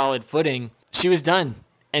her solid footing, she was done.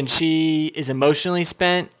 And she is emotionally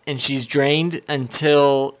spent and she's drained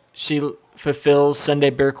until she fulfills Sunday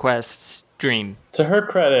Burquest's dream. To her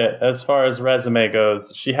credit, as far as resume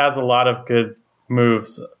goes, she has a lot of good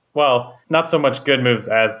moves. Well, not so much good moves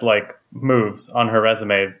as like moves on her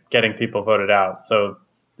resume, getting people voted out. So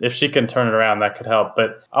if she can turn it around, that could help.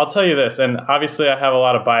 But I'll tell you this, and obviously I have a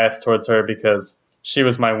lot of bias towards her because she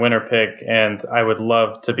was my winner pick, and I would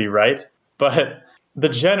love to be right. But the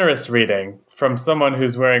generous reading from someone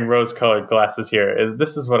who's wearing rose-colored glasses here is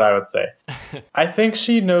this is what I would say. I think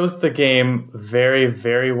she knows the game very,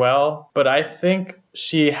 very well, but I think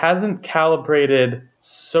she hasn't calibrated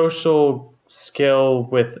social skill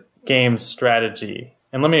with game strategy.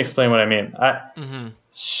 And let me explain what I mean.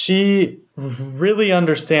 She really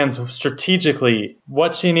understands strategically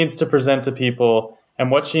what she needs to present to people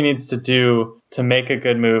and what she needs to do to make a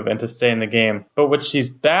good move and to stay in the game. But what she's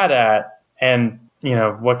bad at, and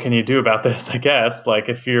what can you do about this, I guess? Like,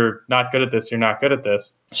 if you're not good at this, you're not good at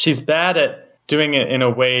this. She's bad at doing it in a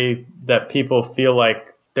way that people feel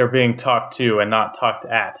like they're being talked to and not talked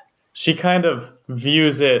at. She kind of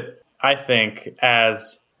views it, I think,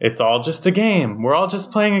 as it's all just a game. We're all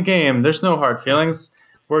just playing a game. There's no hard feelings.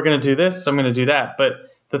 We're going to do this, so I'm going to do that. But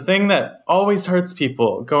the thing that always hurts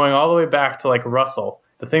people, going all the way back to like Russell,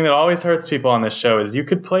 the thing that always hurts people on this show is you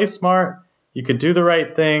could play smart, you could do the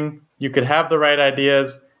right thing, you could have the right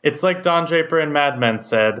ideas. It's like Don Draper in Mad Men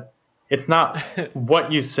said, it's not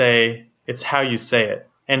what you say, it's how you say it.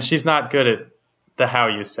 And she's not good at the how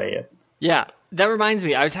you say it. Yeah, that reminds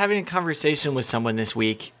me. I was having a conversation with someone this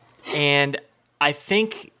week, and I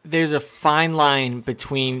think there's a fine line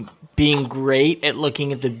between being great at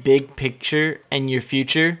looking at the big picture and your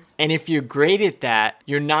future. And if you're great at that,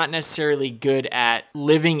 you're not necessarily good at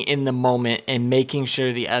living in the moment and making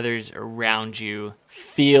sure the others around you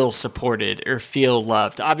feel supported or feel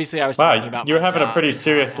loved. Obviously, I was talking about you were my having a job pretty and how I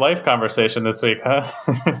serious have life to- conversation this week, huh?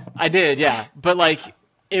 I did, yeah. But like,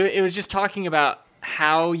 it was just talking about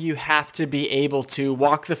how you have to be able to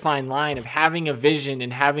walk the fine line of having a vision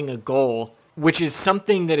and having a goal, which is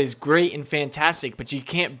something that is great and fantastic, but you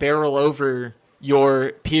can't barrel over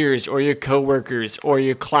your peers or your coworkers or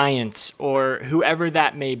your clients or whoever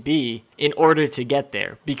that may be in order to get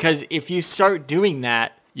there. Because if you start doing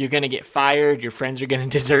that, you're going to get fired, your friends are going to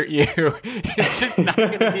desert you. It's just not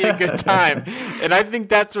going to be a good time. And I think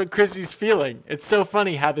that's what Chrissy's feeling. It's so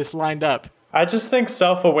funny how this lined up. I just think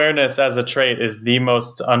self-awareness as a trait is the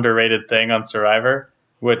most underrated thing on Survivor,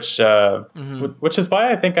 which is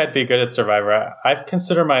why I think I'd be good at Survivor. I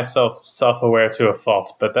consider myself self-aware to a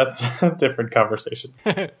fault, but that's a different conversation.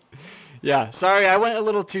 Yeah, sorry, I went a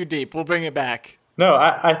little too deep. We'll bring it back. No,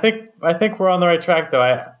 I think we're on the right track, though.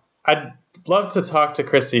 I'd love to talk to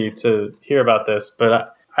Chrissy to hear about this,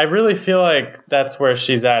 but I really feel like that's where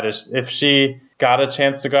she's at. Is if she got a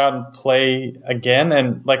chance to go out and play again,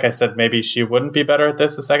 and like I said, maybe she wouldn't be better at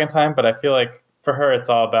this the second time, but I feel like for her, it's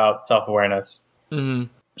all about self-awareness. Mm-hmm.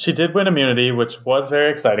 She did win immunity, which was very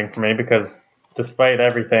exciting for me because despite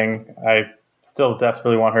everything, I still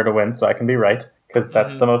desperately want her to win so I can be right, because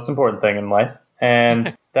that's the most important thing in life.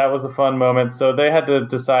 And that was a fun moment. So they had to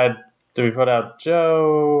decide, do we vote out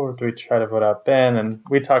Joe or do we try to vote out Ben? And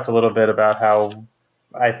we talked a little bit about how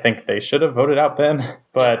I think they should have voted out Ben.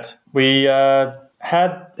 But we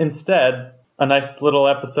had instead a nice little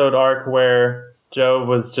episode arc where Joe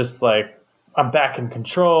was just like, I'm back in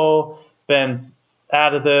control. Ben's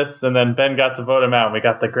out of this. And then Ben got to vote him out. And we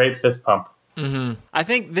got the great fist pump. Mm-hmm. I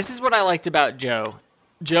think this is what I liked about Joe.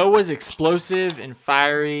 Joe was explosive and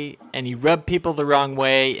fiery, and he rubbed people the wrong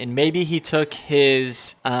way, and maybe he took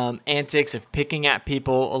his antics of picking at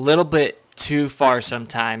people a little bit too far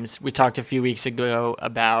sometimes. We talked a few weeks ago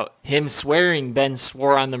about him swearing Ben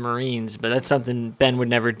swore on the Marines, but that's something Ben would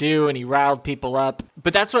never do, and he riled people up.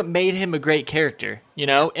 But that's what made him a great character, you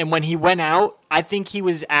know? And when he went out, I think he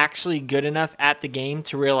was actually good enough at the game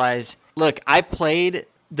to realize, look, I played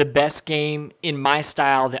the best game in my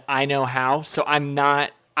style that I know how, so I'm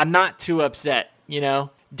not too upset, you know?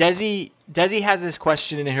 Desi has this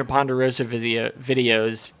question in her Ponderosa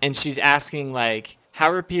videos, and she's asking, like,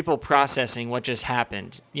 how are people processing what just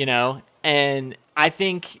happened, you know? And I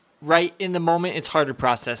think right in the moment, it's hard to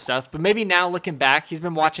process stuff. But maybe now looking back, he's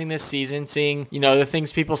been watching this season, seeing, you know, the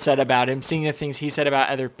things people said about him, seeing the things he said about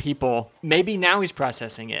other people. Maybe now he's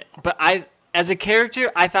processing it. But as a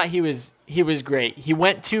character, I thought he was great. He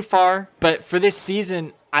went too far, but for this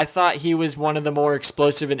season, I thought he was one of the more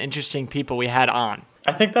explosive and interesting people we had on.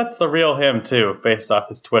 I think that's the real him, too, based off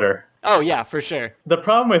his Twitter. Oh, yeah, for sure. The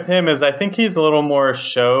problem with him is I think he's a little more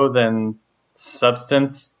show than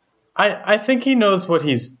substance. I think he knows what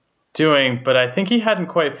he's doing, but I think he hadn't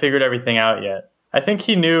quite figured everything out yet. I think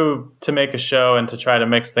he knew to make a show and to try to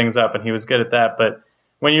mix things up, and he was good at that. But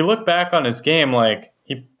when you look back on his game, like,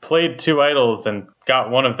 he played 2 idols and got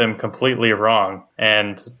one of them completely wrong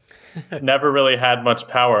and never really had much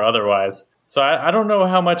power otherwise. So I don't know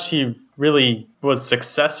how much he really was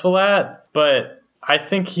successful at, but I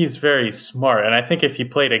think he's very smart. And I think if he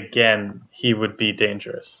played again, he would be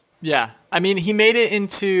dangerous. Yeah. I mean, he made it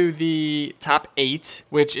into the top 8,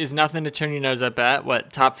 which is nothing to turn your nose up at.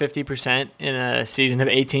 What, top 50% in a season of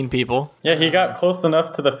 18 people? Yeah, he got close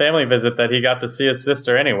enough to the family visit that he got to see his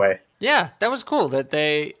sister anyway. Yeah, that was cool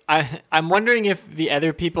that I'm wondering if the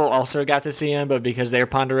other people also got to see him, but because their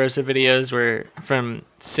Ponderosa videos were from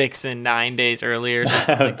 6 and 9 days earlier or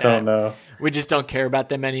something I like that. don't know. We just don't care about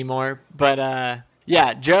them anymore. But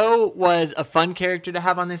yeah, Joe was a fun character to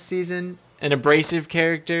have on this season, an abrasive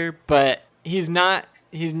character, but he's not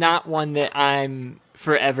one that I'm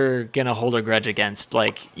forever gonna hold a grudge against,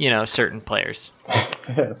 like, certain players.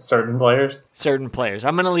 Certain players. Certain players.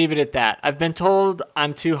 I'm gonna leave it at that. I've been told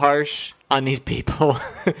I'm too harsh on these people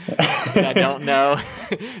that I don't know,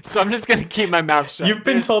 so I'm just gonna keep my mouth shut. You've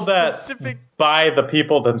been told that by the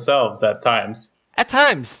people themselves at times. At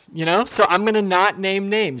times, so I'm going to not name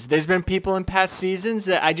names. There's been people in past seasons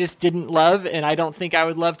that I just didn't love, and I don't think I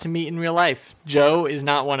would love to meet in real life. Joe is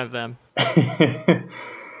not one of them.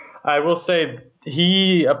 I will say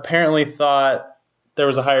he apparently thought there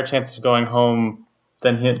was a higher chance of going home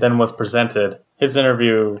than was presented. His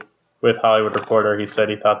interview with Hollywood Reporter, he said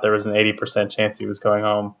he thought there was an 80% chance he was going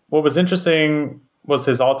home. What was interesting was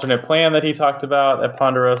his alternate plan that he talked about at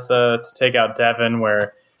Ponderosa to take out Devin,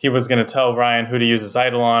 where he was going to tell Ryan who to use his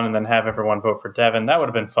idol on and then have everyone vote for Devin. That would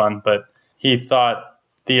have been fun, but he thought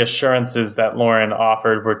the assurances that Lauren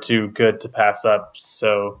offered were too good to pass up,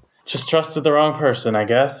 so just trusted the wrong person, I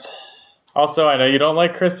guess. Also, I know you don't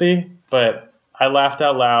like Chrissy, but I laughed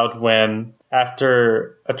out loud when,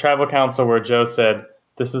 after a tribal council where Joe said,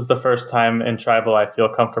 "This is the first time in tribal I feel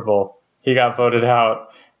comfortable," he got voted out.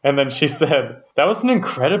 And then she said, "That was an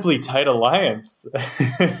incredibly tight alliance."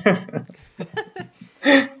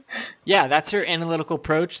 Yeah, that's her analytical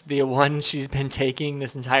approach, the one she's been taking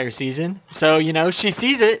this entire season. So, she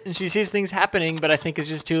sees it, and she sees things happening, but I think it's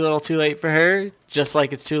just too little too late for her, just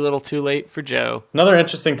like it's too little too late for Joe. Another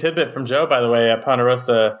interesting tidbit from Joe, by the way, at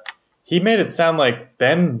Ponderosa, he made it sound like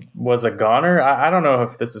Ben was a goner. I don't know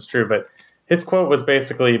if this is true, but his quote was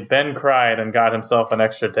basically, "Ben cried and got himself an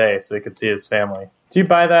extra day so he could see his family." Do you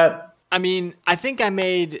buy that? I mean, I think I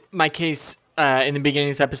made my case in the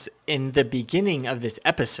beginning of this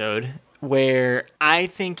episode, where I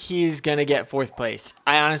think he's going to get 4th place.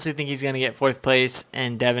 I honestly think he's going to get 4th place,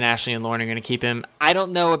 and Devin, Ashley, and Lauren are going to keep him. I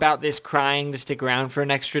don't know about this crying to stick around for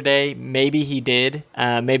an extra day. Maybe he did.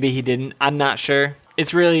 Maybe he didn't. I'm not sure.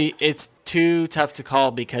 It's too tough to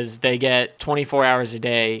call because they get 24 hours a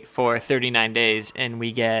day for 39 days, and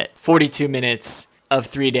we get 42 minutes of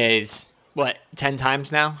 3 days. 10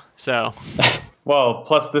 times now? So... Well,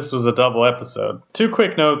 plus this was a double episode. 2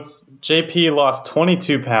 quick notes. JP lost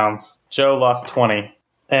 22 pounds. Joe lost 20.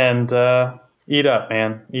 And eat up,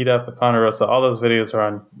 man. Eat up at Ponderosa. All those videos are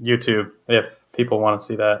on YouTube if people want to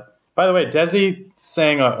see that. By the way, Desi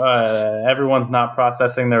saying everyone's not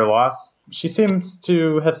processing their loss. She seems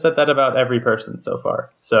to have said that about every person so far.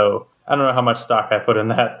 So I don't know how much stock I put in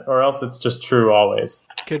that, or else it's just true always.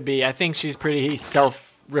 Could be. I think she's pretty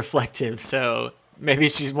self-reflective, so... Maybe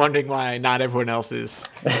she's wondering why not everyone else is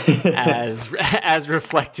as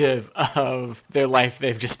reflective of their life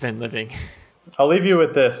they've just been living. I'll leave you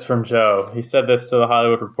with this from Joe. He said this to the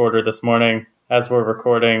Hollywood Reporter this morning as we're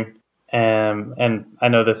recording. And I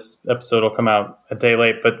know this episode will come out a day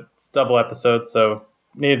late, but it's a double episode, so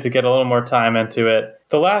needed to get a little more time into it.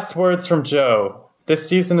 The last words from Joe. "This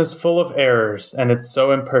season is full of errors, and it's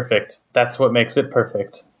so imperfect. That's what makes it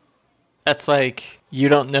perfect." That's like, you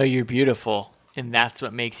don't know you're beautiful. And that's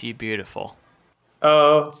what makes you beautiful.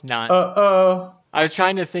 Oh. It's not. Oh. I was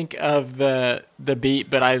trying to think of the beat,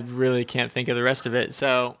 but I really can't think of the rest of it.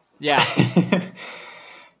 So, yeah.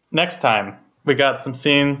 Next time, we got some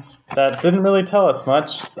scenes that didn't really tell us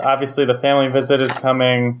much. Obviously, the family visit is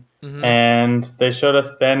coming, and they showed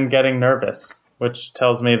us Ben getting nervous, which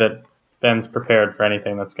tells me that Ben's prepared for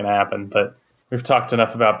anything that's going to happen. But we've talked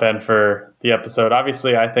enough about Ben for the episode.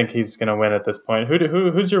 Obviously, I think he's going to win at this point.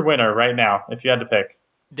 Who's your winner right now, if you had to pick?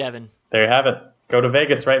 Devin. There you have it. Go to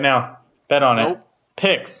Vegas right now. Bet on it.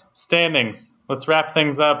 Picks, standings. Let's wrap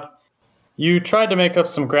things up. You tried to make up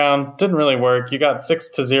some ground. Didn't really work. You got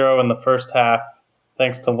 6-0 in the first half,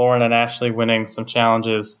 thanks to Lauren and Ashley winning some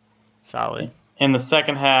challenges. Solid. In the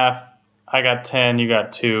second half, I got 10. You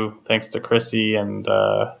got 2, thanks to Chrissy and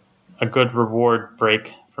a good reward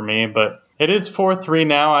break for me. But it is 4-3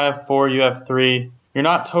 now. I have 4. You have 3. You're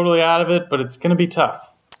not totally out of it, but it's going to be tough.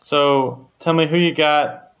 So tell me who you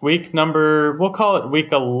got. We'll call it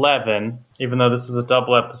week 11, even though this is a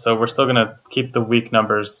double episode. We're still going to keep the week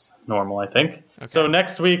numbers normal, I think. Okay. So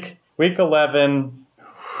next week, week 11,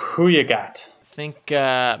 who you got? I think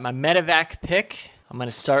my medevac pick, I'm going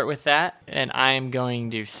to start with that, and I am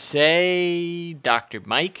going to say Dr.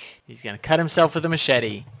 Mike. He's going to cut himself with a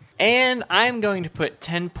machete. And I'm going to put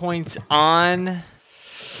 10 points on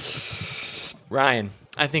Ryan.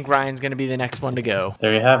 I think Ryan's going to be the next one to go.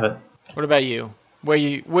 There you have it. What about you? Where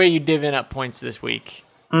you divvying up points this week?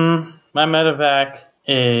 My medevac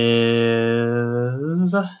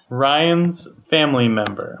is Ryan's family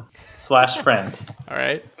member / friend. All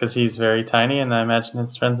right. Because he's very tiny, and I imagine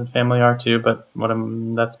his friends and family are too, but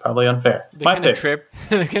that's probably unfair.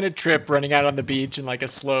 They're gonna trip running out on the beach in like a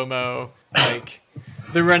slow-mo. Like,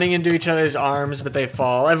 they're running into each other's arms, but they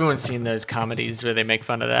fall. Everyone's seen those comedies where they make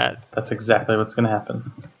fun of that. That's exactly what's going to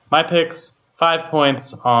happen. My picks, 5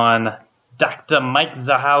 points on Dr. Mike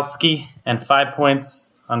Zahalski, and 5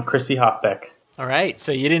 points on Chrissy Hoffbeck. All right,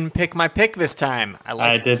 so you didn't pick my pick this time.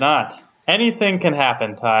 I did not. Anything can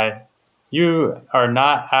happen, Ty. You are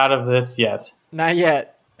not out of this yet. Not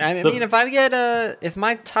yet. I mean, if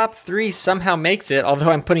my top 3 somehow makes it, although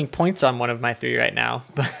I'm putting points on one of my 3 right now,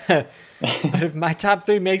 but if my top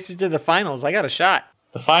 3 makes it to the finals, I got a shot.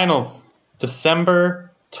 The finals,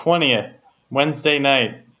 December 20th, Wednesday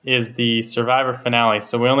night, is the Survivor finale.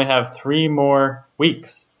 So we only have 3 more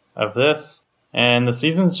weeks of this, and the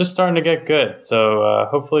season's just starting to get good. So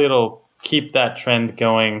hopefully it'll keep that trend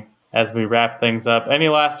going as we wrap things up. Any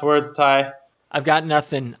last words, Ty? I've got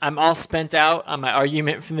nothing. I'm all spent out on my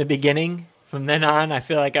argument from the beginning. From then on, I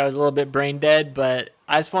feel like I was a little bit brain dead, but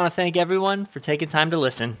I just want to thank everyone for taking time to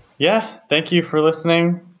listen. Yeah, thank you for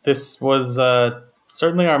listening. This was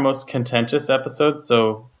certainly our most contentious episode,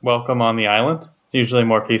 so welcome on the island. It's usually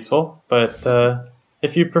more peaceful, but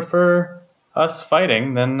if you prefer us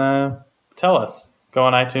fighting, then tell us. Go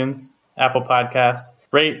on iTunes, Apple Podcasts,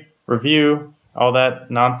 rate, review, all that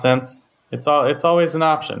nonsense. It's always an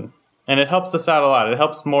option. And it helps us out a lot. It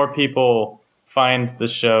helps more people find the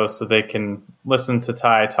show so they can listen to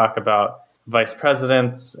Ty talk about vice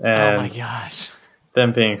presidents and oh my gosh,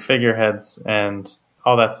 them being figureheads and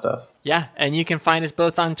all that stuff. Yeah, and you can find us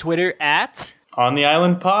both on Twitter at On the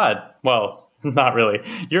Island Pod. Well, not really.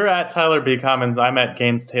 You're at Tyler B. Commons. I'm at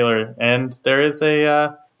Gaines Taylor. And there is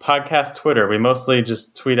a podcast Twitter. We mostly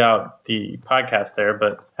just tweet out the podcast there.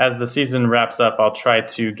 But as the season wraps up, I'll try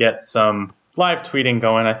to get some live tweeting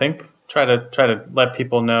going, I think. Try to let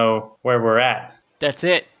people know where we're at. That's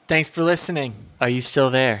it. Thanks for listening. Are you still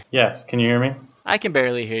there? Yes. Can you hear me? I can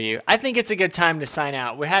barely hear you. I think it's a good time to sign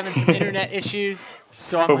out. We're having some internet issues,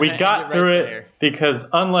 so but we got through it because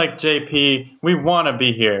unlike JP, we want to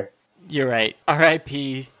be here. You're right.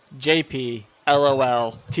 R.I.P. JP,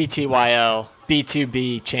 LOL, TTYL,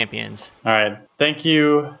 B2B champions. All right. Thank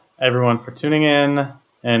you, everyone, for tuning in,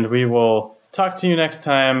 and we will talk to you next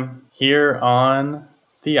time here on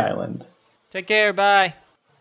the island. Take care. Bye.